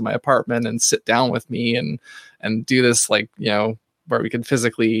come to my apartment and sit down with me and do this, like, where we could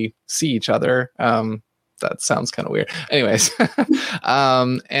physically see each other. That sounds kind of weird. Anyways,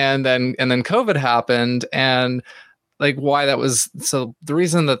 and then COVID happened, and like why that was. So the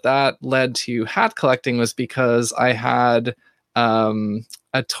reason that led to hat collecting was because I had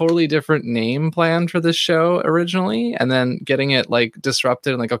a totally different name plan for this show originally, and then getting it like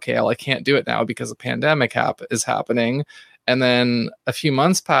disrupted and like, okay, well, I can't do it now because a pandemic is happening. And then a few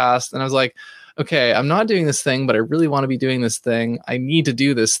months passed, and I was like, okay, I'm not doing this thing, but I really want to be doing this thing. I need to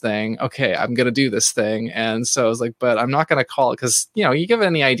do this thing. Okay, I'm going to do this thing. And so I was like, but I'm not going to call it, because, you know, you give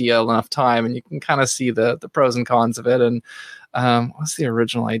any idea enough time and you can kind of see the pros and cons of it. And what's the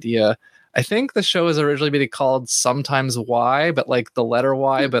original idea? I think the show was originally being called Sometimes Why, but like the letter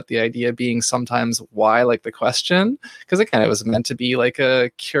Y, but the idea being sometimes why, like the question, because it kind of was meant to be like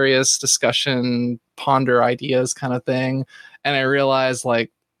a curious discussion, ponder ideas kind of thing. And I realized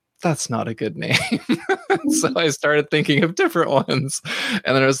like, that's not a good name. So I started thinking of different ones.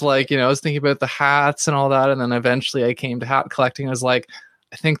 And then I was like, you know, I was thinking about the hats and all that. And then eventually I came to hat collecting. I was like,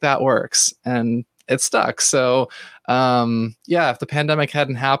 I think that works. And it stuck. So yeah, if the pandemic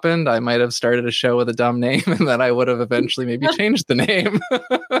hadn't happened, I might have started a show with a dumb name, and then I would have eventually maybe changed the name.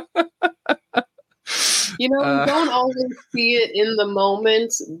 You know, you don't always see it in the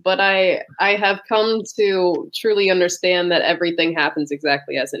moment, but I have come to truly understand that everything happens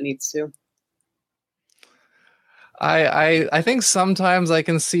exactly as it needs to. I think sometimes I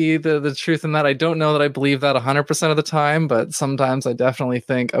can see the truth in that. I don't know that I believe that 100% of the time, but sometimes I definitely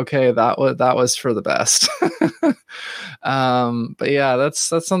think, okay, that was for the best. But yeah, that's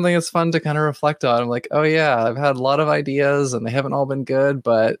something that's fun to kind of reflect on. I'm like, oh yeah, I've had a lot of ideas and they haven't all been good,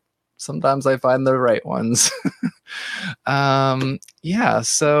 but sometimes I find the right ones. Yeah,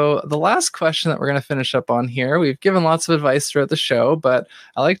 so the last question that we're going to finish up on here, we've given lots of advice throughout the show, but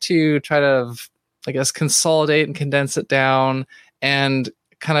I like to try to, I guess, consolidate and condense it down and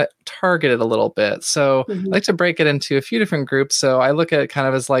kind of target it a little bit. So I like to break it into a few different groups. So I look at it kind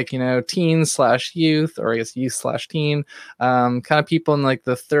of as like, you know, teen/youth, or I guess youth/teen, kind of people in like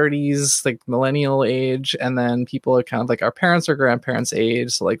the 30s, like millennial age, and then people are kind of like our parents or grandparents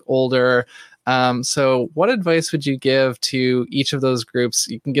age, so like older. So what advice would you give to each of those groups?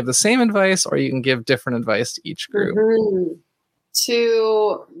 You can give the same advice or you can give different advice to each group.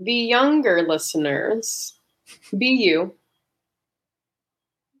 To the younger listeners, be you.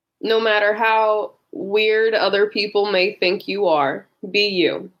 No matter how weird other people may think you are, be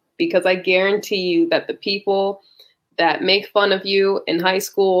you. Because I guarantee you that the people that make fun of you in high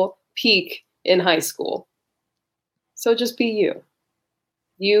school peak in high school. So just be you.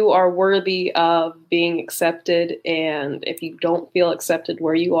 You are worthy of being accepted. And if you don't feel accepted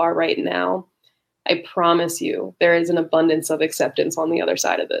where you are right now, I promise you there is an abundance of acceptance on the other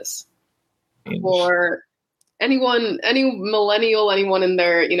side of this. For anyone, any millennial, anyone in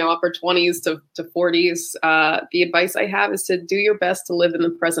their, you know, upper 20s to 40s, the advice I have is to do your best to live in the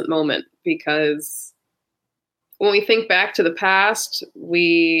present moment, because when we think back to the past,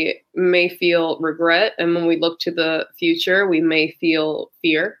 we may feel regret. And when we look to the future, we may feel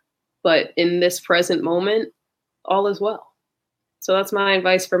fear. But in this present moment, all is well. So that's my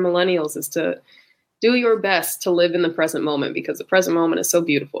advice for millennials, is to do your best to live in the present moment, because the present moment is so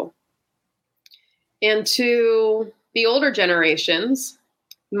beautiful. And to the older generations,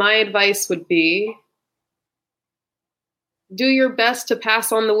 my advice would be, do your best to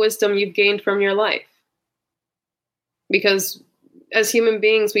pass on the wisdom you've gained from your life. Because as human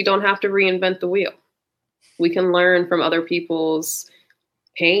beings, we don't have to reinvent the wheel. We can learn from other people's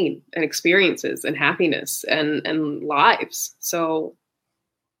pain and experiences and happiness and lives. So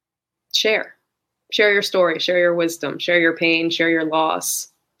share your story, share your wisdom, share your pain, share your loss,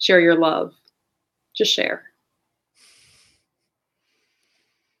 share your love. Just share.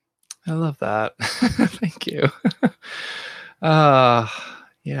 I love that. Thank you.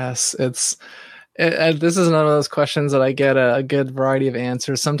 Yes, this is one of those questions that I get a good variety of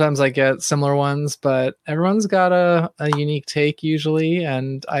answers. Sometimes I get similar ones, but everyone's got a unique take usually,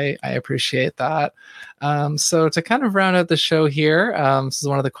 and I appreciate that. So to kind of round out the show here, this is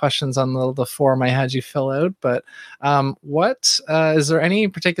one of the questions on the form I had you fill out, but what is there any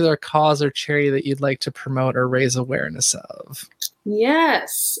particular cause or charity that you'd like to promote or raise awareness of?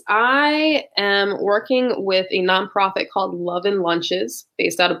 Yes, I am working with a nonprofit called Love and Lunches,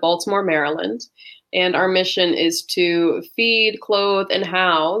 based out of Baltimore, Maryland. And our mission is to feed, clothe, and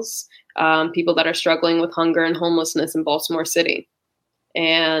house people that are struggling with hunger and homelessness in Baltimore City.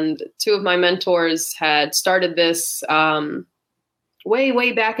 And two of my mentors had started this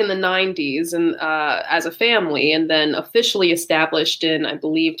way back in the 90s and as a family, and then officially established in, I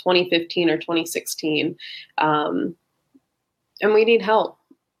believe, 2015 or 2016. And we need help.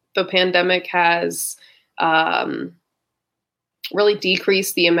 The pandemic has really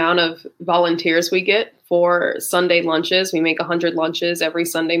decreased the amount of volunteers we get for Sunday lunches. We make 100 lunches every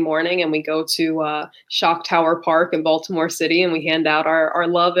Sunday morning, and we go to Shock Tower Park in Baltimore City, and we hand out our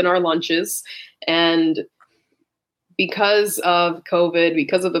love in our lunches. And because of COVID,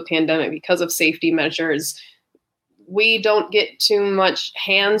 because of the pandemic, because of safety measures, we don't get too much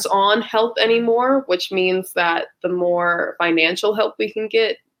hands-on help anymore, which means that the more financial help we can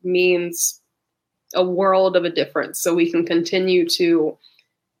get means a world of a difference. So we can continue to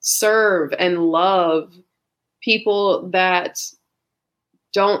serve and love people that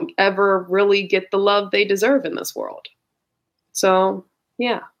don't ever really get the love they deserve in this world. So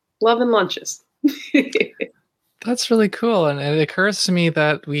yeah, love and lunches. That's really cool. And it occurs to me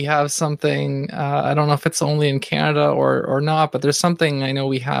that we have something, I don't know if it's only in Canada or not, but there's something I know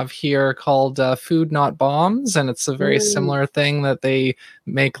we have here called Food Not Bombs. And it's a very similar thing that they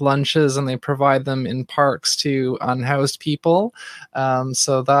make lunches and they provide them in parks to unhoused people.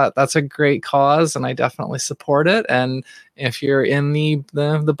 So that's a great cause, and I definitely support it. And if you're in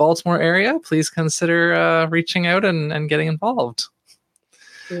the Baltimore area, please consider reaching out and getting involved.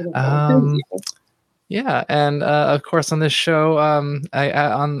 Yeah, and of course on this show, on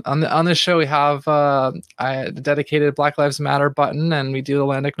this show we have a dedicated Black Lives Matter button, and we do the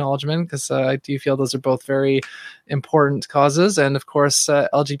land acknowledgement because I do feel those are both very important causes, and of course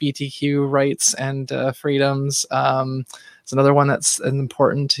LGBTQ rights and freedoms. It's another one that's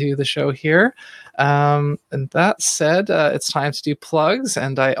important to the show here. And that said, it's time to do plugs,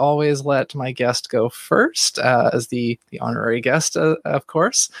 and I always let my guest go first as the honorary guest, of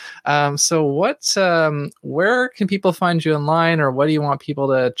course. So where can people find you online, or what do you want people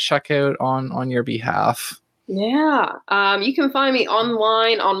to check out on your behalf? Yeah, you can find me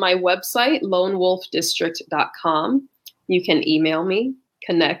online on my website, lonewolfdistrict.com. You can email me,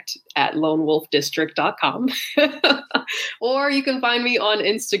 connect@lonewolfdistrict.com. Or you can find me on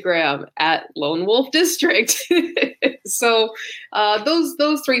Instagram @lonewolfdistrict. So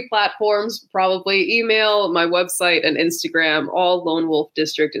those three platforms, probably email, my website, and Instagram, all Lone Wolf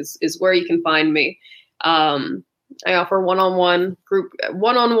District is where you can find me. I offer one-on-one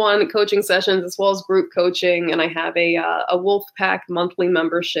coaching sessions as well as group coaching, and I have a Wolf Pack monthly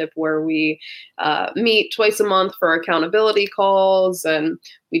membership where we meet twice a month for accountability calls, and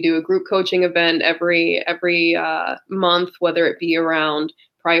we do a group coaching event every month, whether it be around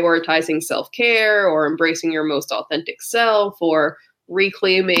prioritizing self-care or embracing your most authentic self or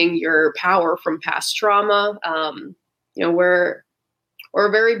reclaiming your power from past trauma. We're a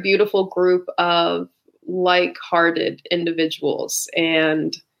very beautiful group of like-hearted individuals,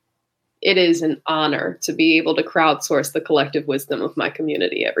 and it is an honor to be able to crowdsource the collective wisdom of my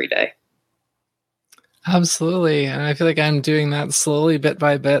community every day. Absolutely. And I feel like I'm doing that slowly, bit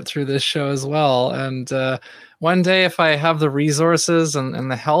by bit, through this show as well. And one day, if I have the resources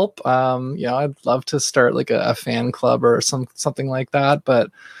and the help, I'd love to start like a fan club or something like that. But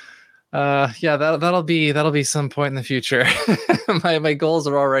that'll be some point in the future. my goals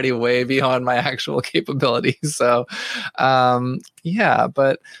are already way beyond my actual capabilities. So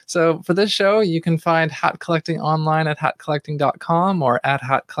so for this show, you can find Hat Collecting online at hatcollecting.com or at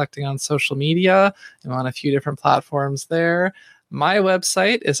Hat Collecting on social media. I'm on a few different platforms there. My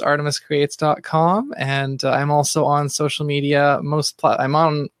website is artemiscreates.com, and I'm also on social media. I'm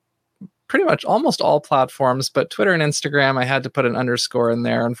on pretty much almost all platforms, but Twitter and Instagram, I had to put an underscore in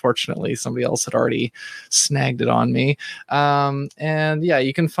there. Unfortunately, somebody else had already snagged it on me.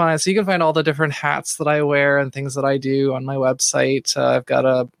 You can find all the different hats that I wear and things that I do on my website. I've got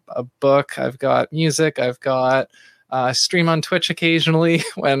a book, I've got music, I've got stream on Twitch occasionally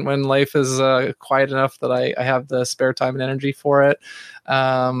when life is quiet enough that I have the spare time and energy for it.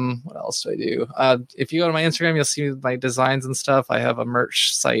 What else do I do? If you go to my Instagram, you'll see my designs and stuff. I have a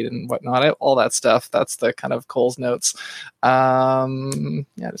merch site and whatnot, all that stuff. That's the kind of Cole's notes.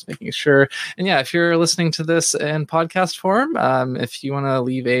 Just making sure. And if you're listening to this in podcast form, if you want to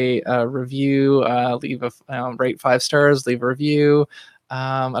leave a review, rate 5 stars, leave a review.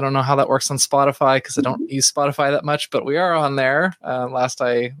 I don't know how that works on Spotify because I don't use Spotify that much, but we are on there. Last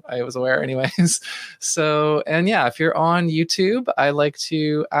I was aware anyways. So, if you're on YouTube, I like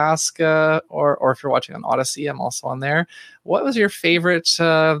to ask, or if you're watching on Odyssey, I'm also on there. What was your favorite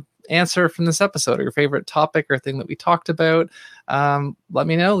answer from this episode, or your favorite topic or thing that we talked about? Let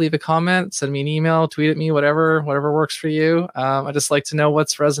me know, leave a comment, send me an email, tweet at me, whatever works for you. I just like to know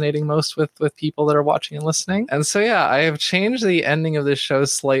what's resonating most with people that are watching and listening. And so, I have changed the ending of this show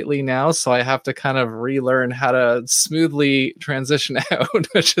slightly now. So I have to kind of relearn how to smoothly transition out,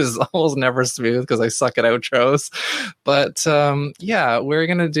 which is almost never smooth because I suck at outros. But we're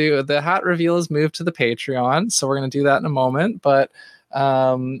going to do the hat reveal is moved to the Patreon. So we're going to do that in a moment. But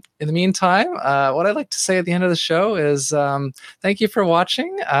In the meantime, what I'd like to say at the end of the show is thank you for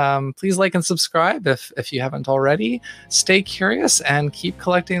watching. Please like and subscribe if you haven't already. Stay curious and keep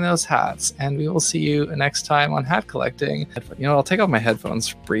collecting those hats. And we will see you next time on Hat Collecting. You know, I'll take off my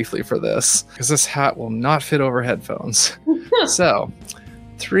headphones briefly for this because this hat will not fit over headphones. So,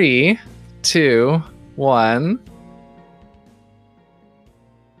 3, 2, 1.